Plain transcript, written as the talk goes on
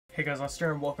Hey guys, Lester,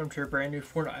 and welcome to a brand new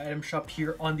Fortnite item shop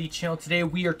here on the channel. Today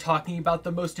we are talking about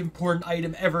the most important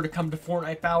item ever to come to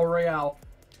Fortnite Battle Royale.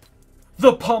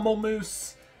 The Pummel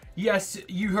Moose. Yes,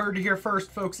 you heard it here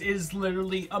first, folks. It is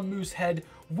literally a moose head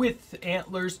with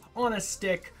antlers on a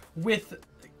stick with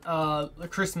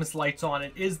Christmas lights on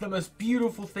it. It is the most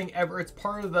beautiful thing ever. It's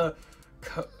part of the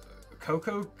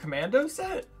Coco Commando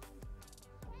set?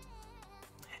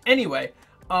 Anyway.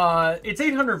 It's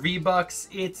 800 V-Bucks.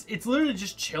 It's literally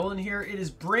just chilling here. It is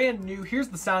brand new. Here's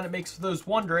the sound it makes for those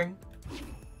wondering.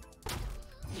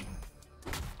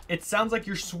 It sounds like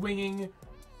you're swinging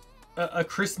a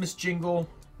Christmas jingle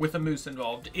with a moose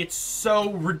involved. It's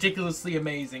so ridiculously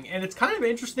amazing, and it's kind of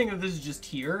interesting that this is just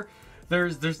here.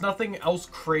 There's nothing else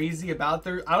crazy about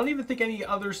there. I don't even think any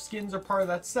other skins are part of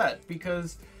that set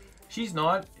because she's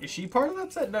not. Is she part of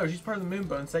that set? No, she's part of the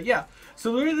Moonbone set. Yeah.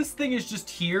 So literally this thing is just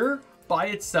here by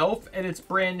itself, and it's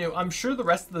brand new. I'm sure the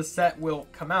rest of the set will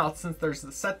come out since there's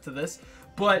the set to this,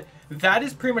 but that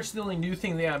is pretty much the only new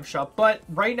thing in the item shop. But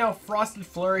right now, Frosted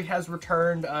Flurry has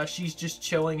returned. She's just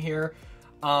chilling here.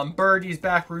 Birdie's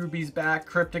back, Ruby's back,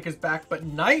 Cryptic is back, but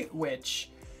Night Witch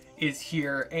is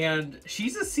here, and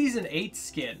she's a Season 8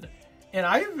 skin. And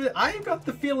I've got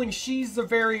the feeling she's a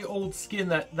very old skin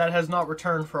that has not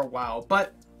returned for a while.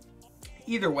 But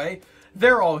either way,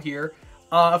 they're all here.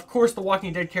 Of course, the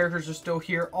Walking Dead characters are still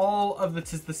here. All of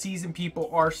the season people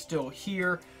are still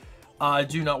here.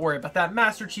 Do not worry about that.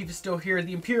 Master Chief is still here.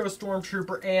 The Imperial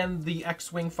Stormtrooper and the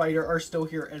X-Wing Fighter are still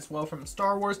here as well from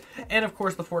Star Wars. And of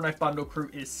course, the Fortnite Bundle crew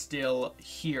is still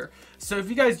here. So if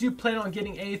you guys do plan on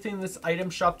getting anything in this item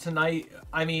shop tonight,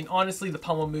 I mean, honestly, the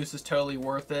Pummel Moose is totally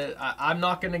worth it. I'm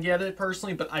not going to get it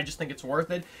personally, but I just think it's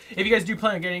worth it. If you guys do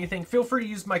plan on getting anything, feel free to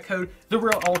use my code,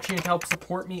 TheRealUltraUnit, to help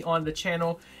support me on the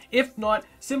channel. If not,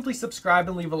 simply subscribe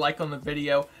and leave a like on the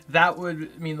video. That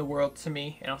would mean the world to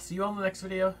me. And I'll see you all in the next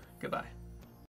video. Goodbye.